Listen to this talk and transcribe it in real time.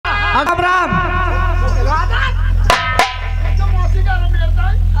राम राम।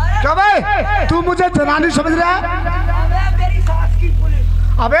 क्या भाई तू मुझे जनानी समझ रहा है? तेरी सास की पुलिस।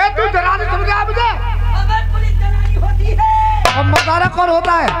 अबे तू जनानी समझ रहा है मुझे? अबे पुलिस जनानी होती है। अब मर्दाना कौन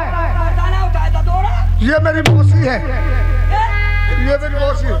होता है? मर्दाना होता है दौड़ा। ये मेरी मौसी है। ये मेरी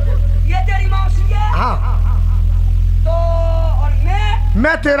मौसी है। ये तेरी मौसी है? हाँ। तो और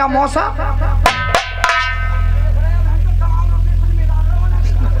मैं तेरा मौसा।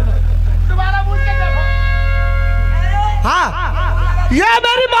 दोबारा पूछ के देखो। हाँ ये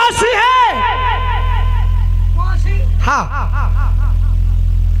मेरी मौसी है। मौसी? हाँ।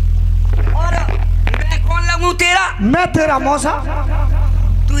 और मैं कौन लगूं तेरा? मैं तेरा मौसा।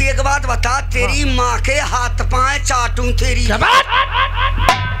 तू एक बात बता, तेरी माँ के हाथ पाए चाटूं तेरी। क्या बात?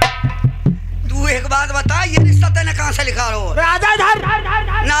 तू एक बात बता, ये रिश्ता तेने कहाँ से लिखा रो? आजा इधर।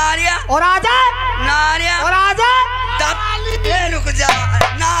 नारिया और आजा। नारिया और आजा। तब ये रुक जा।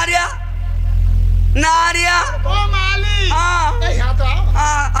 नारिया नारिया ओ माली। हाँ यहाँ तो आओ।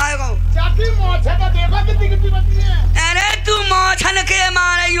 हाँ आएगा। चाची मोछे तो देखो कितनी कितनी बची है। अरे तू मोछन के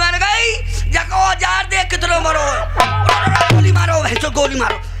मारे ही मर गई। जको जार देख कितनो मरो। गोली मारो है तो गोली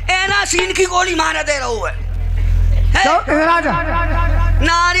मारो। एना सीन की गोली मारे दे रहा है। इधर आजा।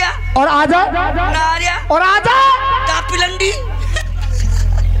 नारिया और आजा। नारिया और आजा। कापिलंडी।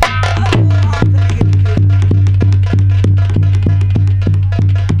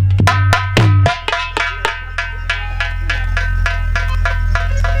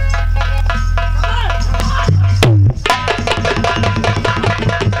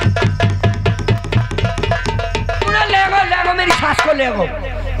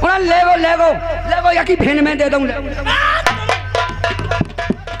 लेगो या की भेन में दे दूं।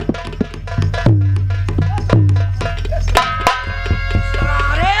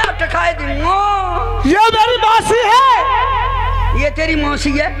 अरे टकाए दूंगा। ये मेरी मौसी है। ये तेरी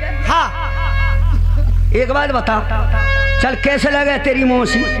मौसी है? हाँ। एक बात बता, चल कैसे लगे तेरी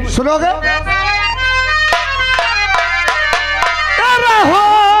मौसी? सुनोगे?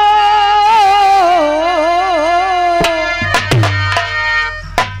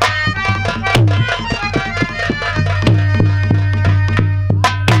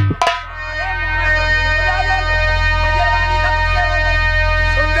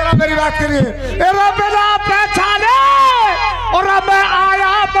 मेरी बात करिए। बिना पहचाने और मैं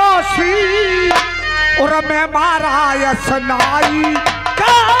आया मौसी और मैं मारा यसनाई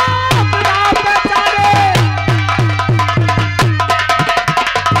का बिना पहचाने।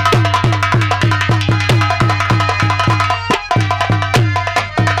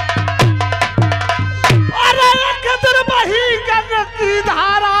 अरे किधर बही गंग की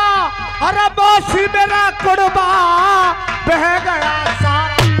धारा। अरे मौसी मेरा कुड़बा बह गया सारा।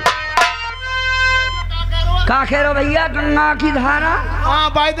 का खेरो भैया गंगा की धारा? हाँ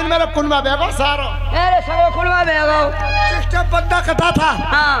भाई दिन मेरा कुनबा बेगो सारो। अरे सरो कुनबा बेगो। सिस्टम बंदा कटा था।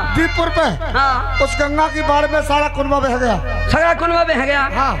 हाँ दीपपुर पे। हाँ उस गंगा की बाढ़ में सारा कुनबा बह गया। सगड़ा कुनबा बह गया।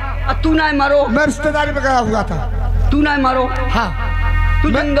 हाँ। तू ना मरो। मैं रिश्तेदारी में गया हुआ था। तू ना मरो। हाँ तू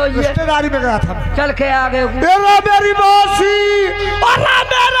जिंदा ही है। रिश्तेदारी में गया था। चल के आगे। मेरी मौसी और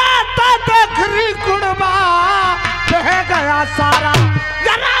मेरा देखरी कुनबा बह गया सारा।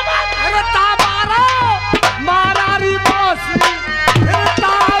 मारा री मौसी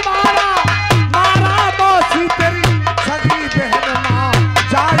मारा मारा मौसी तेरी सगी बहन ना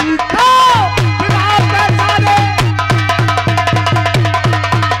जाई तो बिना पहचाने।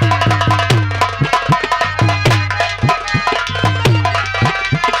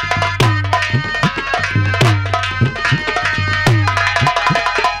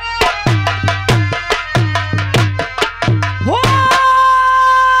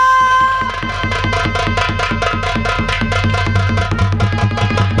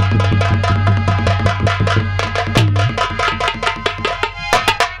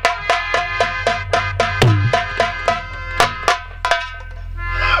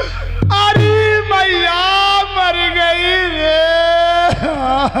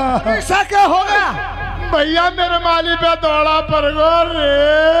 ऐसा क्या हो गया? भैया मेरे माली पे दौड़ा पड़ गो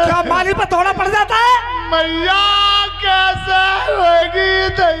रे। क्या माली पे दौड़ा पड़ जाता है? मैया कैसे होगी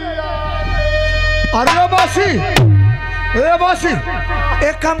दैया? अरे मौसी, ए मौसी,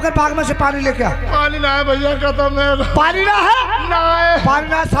 एक काम कर बाग में से पानी लेके आ। पानी ना है भैया, खत्म है। पानी ना है? ना है। पानी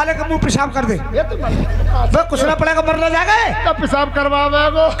ना, साले का मुंह पेशाब कर दे। तो कुछ ना पड़ेगा, मरना जाएगा। तब पेशाब करवा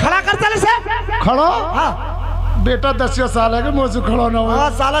गो। खड़ा कर चले से। खड़ो। हाँ बेटा 10 साल है कि मुझे खड़ा ना हो।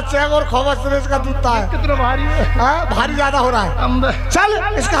 साला चेक और खोवा सुरेश का दूधता है। कितना भारी है? हाँ भारी ज्यादा हो रहा है।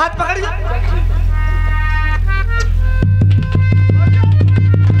 चल इसका हाथ पकड़िए।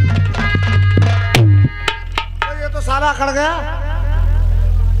 ये तो साला अकड़ गया।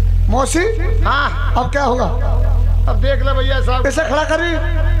 मौसी हाँ अब क्या होगा? अब देख ले भैया साहब, इसे खड़ा करी,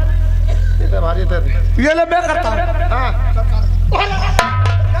 भारी थे। ये ले मैं करता हूँ। हाँ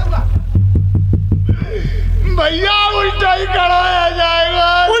भैया उल्टा ही खड़ा हो जाएगा,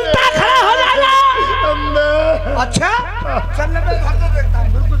 उल्टा खड़ा हो जाएगा। अच्छा चल ले मैं घर तो देखता हूँ।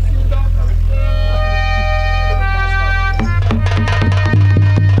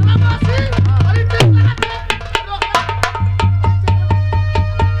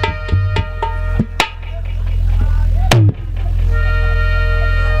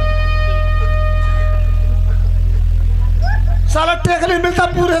 साला टेक नहीं मिलता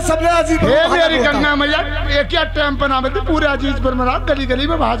पूरे सबने अजीज मेरी गंगा मैया एक क्या टाइम पर नाम थी पूरे अजीजपुर में गली गली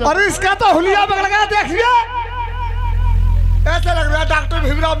में भाजा। और इसका तो हुलिया पकड़ गया, देखिए ऐसा लग रहा है डॉक्टर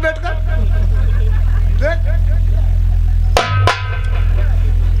भीमराव अम्बेडकर। देख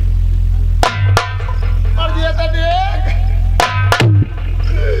और ये तो देख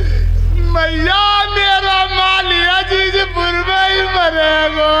मैया मेरा माली अजीजपुर में ही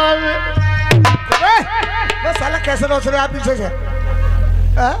मरेगा। वो साला कैसे रोक रहे आप पीछे से?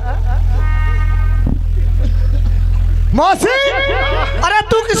 मौसी अरे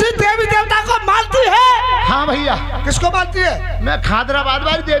तू किसी देवी देवता को मानती है? हाँ भैया। किसको मानती है? मैं खादराबाद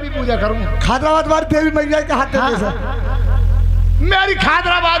वाली देवी पूजा करूँ। खादराबाद वाली देवी मैया के हाथ हाँ। से मेरी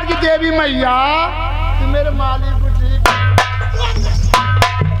खादराबाद की देवी मैया मेरे मालिक को ठीक।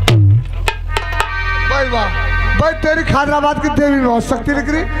 भाई वाह भाई, तेरी खादराबाद की देवी बहुत शक्ति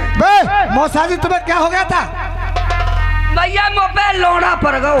निकली। बे मौसा जी तुम्हें क्या हो गया था? भैया मोपे लोड़ा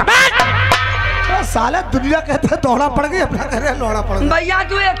पड़ गो। साले दुनिया कहते हैं दौड़ा पड़ गई, अपना कह रहे लोड़ा पड़ गई। भैया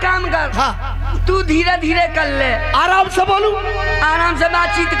तू एक काम कर, हाँ तू धीरे धीरे कर ले, आराम से बोलू, आराम से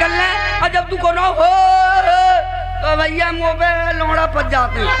बातचीत कर ले। और जब तू को हो तो भैया मोपे लोड़ा पड़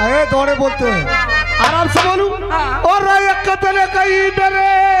जाते हैं। अरे दौड़े बोलते हैं, आराम से बोलू। हाँ। और कतल कई मेरे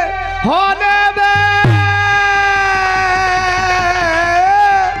होने में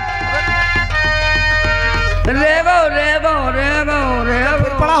रेगो रेगो रेगो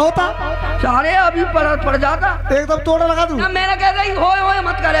रेगो पड़ा होता सारे अभी पड़ जाता। एकदम तोड़ लगा दूं। ना मैंने कह रही हो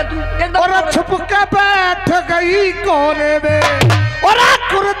मत करे तू एकदम। और छुप के बैठ गई कोने में, और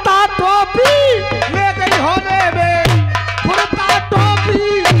कुर्ता टोपी ले गई होने में, कुर्ता टोपी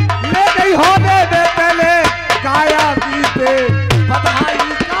ले गई होने में। पहले गाया गीते बधाई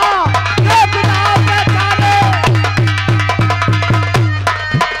का ये बिना पहचाने।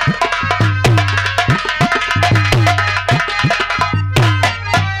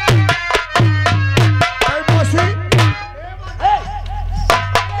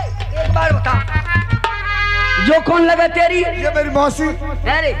 एक बार बता, जो कौन लगा तेरी? ये मेरी मौसी।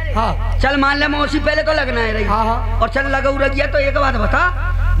 अरे हाँ चल मान ले मौसी पहले तो लगना है रही। हाँ हाँ। और चल लगा उड़ गया तो एक बात बता,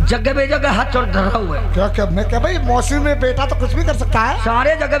 जगह बे जगह हाथ चोट धरा हुआ है। क्या क्या मैं क्या भाई, मौसी में बेटा तो कुछ भी कर सकता है।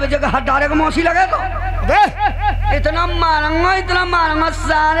 सारे जगह बे जगह हाथ डालेगा मौसी लगे तो इतना मारूंगा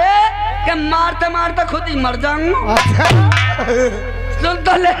सारे के मारते मारते खुद ही मर जाऊंगा। सुन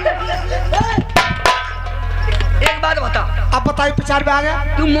तो ले, एक बात बता, अब बताइए पिछाड़ में आ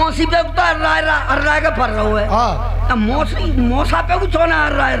गया। तू मौसी पे तो अर्राय का फर रहा है। हाँ मौसा पे कुछ ना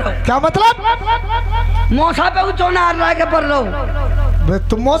अर्राय रहो। क्या मतलब? मौसा पे कुछ ना अर्राय के पर रहो।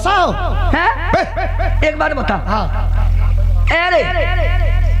 तुम मौसा हो? हैं? एक बात बता। हाँ अरे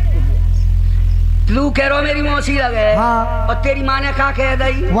तू कह रहा मेरी मौसी लगे। हाँ। और तेरी माँ ने कहा कह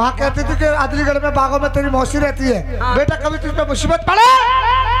दी? वहाँ कहती थी कि आदलीगढ़ में बागों में तेरी मौसी रहती है। हाँ। बेटा कभी तुझ पे मुसीबत पड़े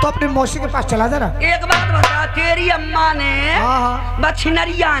तो अपनी मौसी के पास चला जाना। एक बात बता, तेरी अम्मा ने हाँ।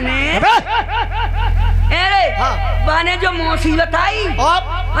 बछनरिया ने अरे हाँ। बाने जो मौसी बताई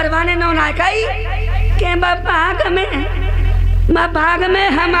और बाने नौनाकाई के भाग में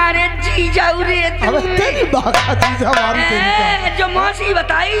हमारे जीजा जो मौसी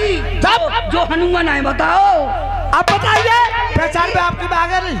बताई जो हनुमान है बताओ। अब बताइए पहचान में आपकी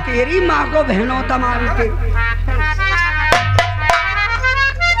बाग है नहीं? तेरी माँ को बहनों तमाम के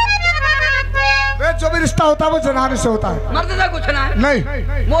जो भी रिश्ता होता है वो जनानी से होता है, मर्द से कुछ ना है। नहीं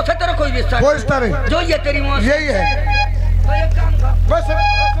मुँह से तेरा कोई रिश्ता कोई रिश्ता नहीं। जो ये तेरी मौसी यही है। तो एक काम कर, बस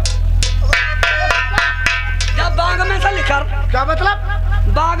जब बाग में से निकल। क्या मतलब?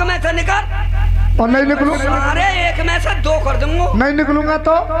 बाग में से निकल और नहीं निकलूंगा? सारे एक में से दो कर दूंगा। नहीं निकलूंगा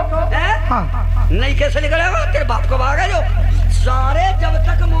तो हाँ। नहीं कैसे निकलेगा? तेरे बाप को भागा जो सारे जब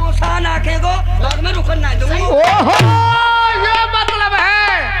तक मौसा ना खेगो बाग में रुकन ना दूंगा। ओहो ये मतलब है।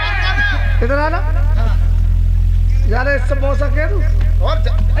 इधर आना यार, इससे मौसा कह दूं।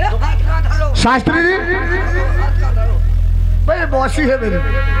 अरे हाथ कहाँ डालो? शास्त्री जी भाई मौसी है मेरी,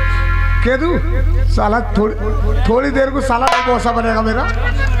 कह दूं? साला थोड़ी देर को साला मौसा बनेगा मेरा।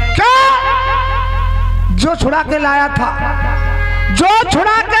 क्या? जो छुड़ा के लाया था, जो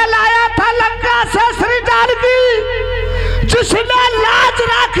छुड़ा के लाया जिसने लाज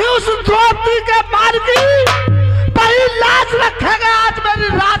रखी उस द्रौपदी के मार की, वही लाज रखेगा आज मेरी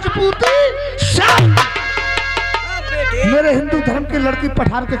राजपूती शान। मेरे हिंदू धर्म की लड़की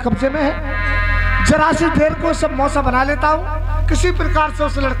पठान के कब्जे में है, जरा सी देर को सब मौसा बना लेता हूँ, किसी प्रकार से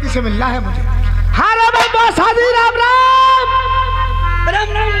उस लड़की से मिलना है मुझे। हाँ रे भाई मौसादी, राम राम राम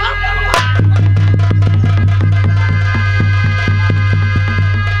राम राम।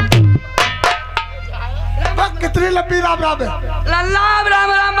 कितनी लंबी राम राम है। राम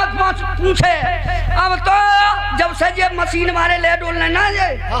राम राम मत पूछे। अब तो जब से ये मशीन मारे ले डोलने ना ये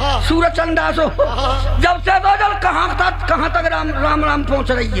सूरज चंदास हो, जब से तो जब कहाँ तक राम राम राम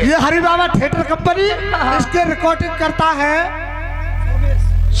पहुँच रही है। ये हरि बाबा थिएटर कंपनी, इसके रिकॉर्डिंग करता है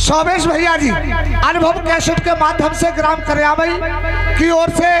सोमेश भैया जी। अनुभव कैसेट के माध्यम से ग्राम करियामई की ओर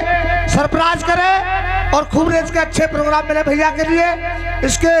से सरफराज करे और खूब रेंज के अच्छे प्रोग्राम मिले भैया के लिए।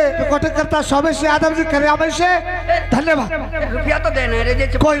 इसके रिकॉर्डिंग करता सोमेश यादव जी करियामई से, धन्यवाद। रुपया तो देना है रे।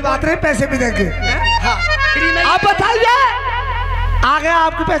 कोई बात नहीं, पैसे भी देंगे। हाँ। आप बताइए, आ गया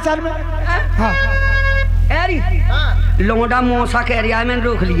आपकी पहचान में? हाँ। लोंडा मौसा कह रहा है, मैंने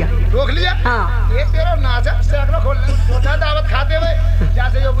रोक लिया। हाँ। ये तेरा नाचा सैकड़ा खोल छोटा दावत खाते हुए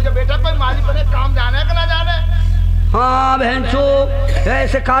जैसे यो मुझे बेटा कोई माली बने काम जाने का ना जाने। हाँ बहन चो,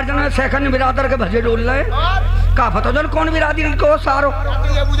 ऐसे कारजन सेकंड बिरादर के भजे डोल रहे का पता जन कौन बिरादरी को सारो।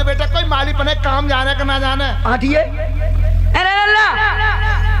 ये मुझे बेटा कोई माली बने काम जाने का ना जाने। आती है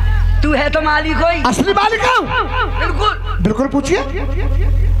तू है तो माली कोई असली मालिक हूँ। बिल्कुल बिल्कुल पूछिए।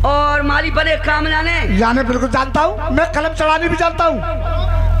 और माली पर एक काम जाने बिल्कुल जानता हूँ, मैं कलम चलानी भी जानता हूँ।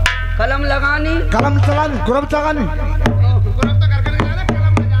 कलम लगानी, कलम चलानी, गुरब चलानी।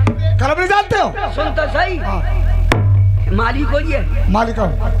 कलम नहीं जानते हो? सुन तो सही। माली कोई है? मालिक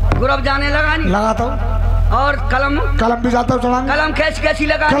हूँ। गुरब जाने लगाता हूँ। और कलम भी जाता हूँ चलाने। कलम कैसी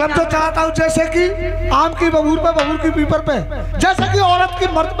लगा? कलम तो चलाता हूँ जैसे कि आम की बबूर पे, बबूर की पीपर पे, जैसे कि औरत की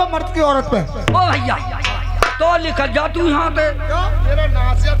मर्द पे, मर्द की औरत पे। ओ भैया तो लिख जा तू यहाँ पे।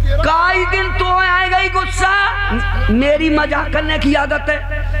 काई दिन तो आएगा ही गुस्सा, मेरी मजाक करने की आदत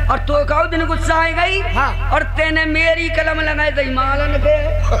है, और तो काउ दिन गुस्सा आए गई। हाँ। और तेने मेरी कलम लगाई दई मालन पे,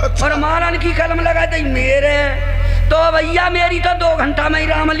 और मालन की कलम लगाई दई मेरे। तो भैया मेरी तो 2 घंटा में ही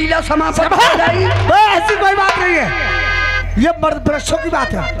रामलीला समाप्त हो गई। ऐसी कोई बात नहीं है, ये मर्द वृक्षों की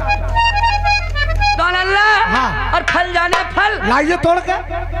बात है। हाँ। और फल जाने फल लाइए तोड़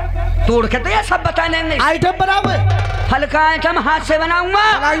के तो ये सब बताने नहीं। आइटम बनाओगे? फल का आइटम हाथ से बनाऊंगा।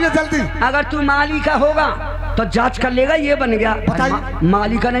 बनाइए जल्दी। अगर तू माली का होगा तो जांच कर लेगा, ये बन गया।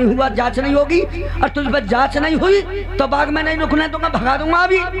 माली का नहीं हुआ, जांच नहीं होगी, और तुझ पर जांच नहीं हुई तो बाग में नहीं रुकने दूंगा, भगा दूंगा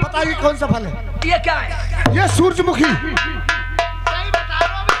अभी। बताइए कौन सा फल है? ये क्या है? ये सूरजमुखी।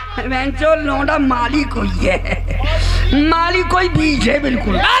 जो लौंडा माली कोई है, माली कोई बीज है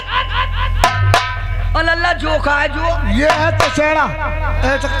बिल्कुल। और लल्ला जो का है जो ये है चचेड़ा,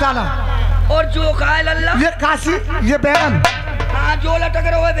 चकचाना। और जो का है लल्ला ये काशी, ये बैंगन। हाँ जो लटक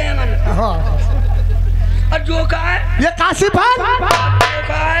रहा है बैंगन। हाँ। और जो का है ये काशी फल। जो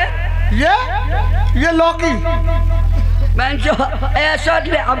का है ये लौकी। मैं जो ऐसा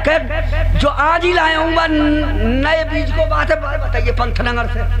अब कह जो आज ही लाया हूँ नए बीज को बात है, बताइए पंथनगर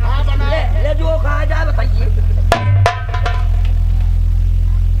से। ले जो कहा जाए बताइए।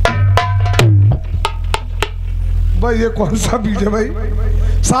 भाई ये कौन सा बीज है भाई?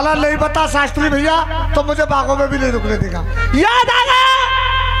 साला नहीं बता शास्त्री भैया तो मुझे बागों में भी नहीं रुकने देगा। याद आ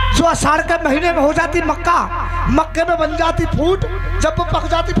गया, जो आषाढ़ के महीने में हो जाती मक्का, मक्के में बन जाती फूट, जब वो पक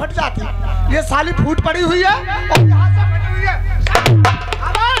जाती फट जाती। ये साली फूट पड़ी हुई है और यहाँ से फटी हुई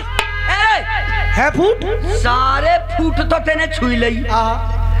है फूट। सारे फूट तो तेने छुई ली।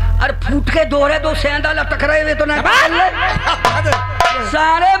 अरे फूट के दोहरे 2 सेंधा लटक रहे हुए तो नहीं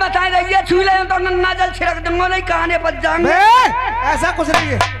सारे बताए रहिए, छुई ले तो नन्ना जल छिड़क दूंगा, नहीं कहानी बच जाएंगे। ऐसा कुछ नहीं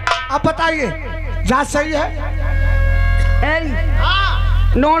है। अब बताइए जांच सही है?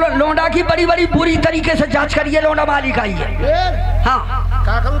 लोंडा की बड़ी बड़ी बुरी तरीके से जांच करिए, लोंडा मालिक आई है। हाँ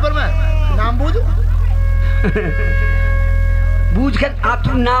क्या करूं पर मैं नाम बूझ बूझ के आप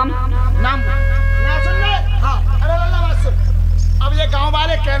तू नाम ना सुन ले। हाँ। अरे लल्ला बात सुन, अब ये गांव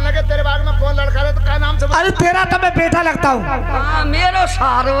वाले कहने लगे तेरे बाग में कौन लड़का है, तो क्या नाम से? अरे तेरा तो मैं बेटा लगता हूँ। हाँ मेरा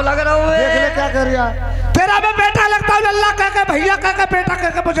सारो लग रहा है। देख ले क्या कर रहा है। तेरा मैं बेटा लगता हूँ, अल्लाह कह के भैया कह के बेटा कह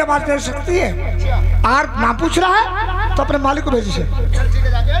के मुझे मार दे सकती है। और नाम पूछ रहा है तो अपने मालिक को भेजी से।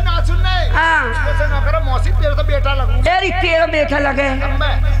 ना सुन ले। हाँ। मौसी तेरे तो बेटा लगूं। तेरा बेटा लगे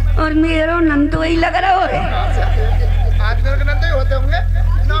और मेरा नंदो ही लग रहा है। आजकल के नंदे होते होंगे।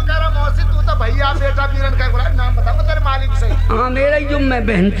 नौकरा मौसी तू तो भैया बेटा बीरन का बोला, नाम बताओ तेरे मालिक से। हाँ मेरा ही जो मैं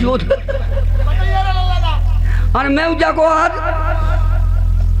बहन चोद और मैं उजा को आज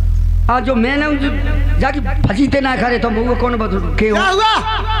हाँ जो मैंने जाके फजीते ना करे तो मुझे कौन बता के क्या हुआ?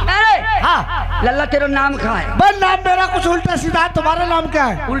 अरे हाँ लल्ला तेरा नाम कहाँ है? बस नाम मेरा कुछ उल्टा सीधा है, तुम्हारा नाम क्या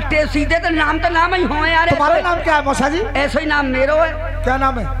है? उल्टे सीधे तो नाम ही हो यार। तुम्हारा नाम क्या है मौसा जी? ऐसा ही नाम मेरा है। क्या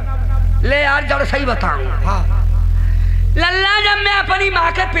नाम है? ले यार जरा सही बताऊं। हाँ लल्ला जब मैं अपनी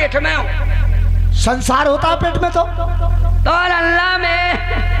माँ के पेट में हूँ, संसार होता है पेट में तो लल्ला में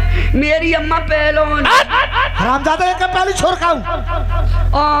मेरी अम्मा पहलो हरामजादा एक पहले छोड़ खाऊं।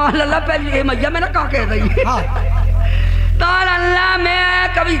 लल्ला पहले ये मैया मैंने कहा कह रही। हाँ तो लल्ला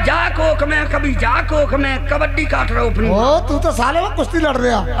में कभी जा कोख में कभी जा कोख में कबड्डी काट रहा हूँ अपनी। ओ तू तो साले में कुश्ती लड़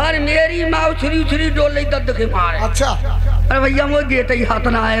रहा। अरे मेरी माँ उछरी उछरी डोल रही दर्द के मारे। अच्छा अरे भैया वो गेट ही हाथ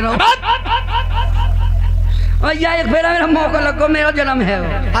ना आए रहो भैया। एक फेरा मेरा मौका लगो, मेरा जन्म है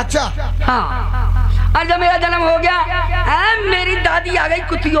वो। अच्छा हाँ और जब मेरा जन्म हो गया मेरी दादी आ गई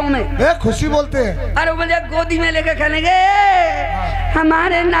कुतियों में। खुशी बोलते हैं। अरे बोले गोदी में लेके कहने गए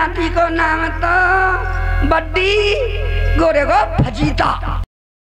हमारे नाती को नाम तो बड्डी गोरे को फजीता।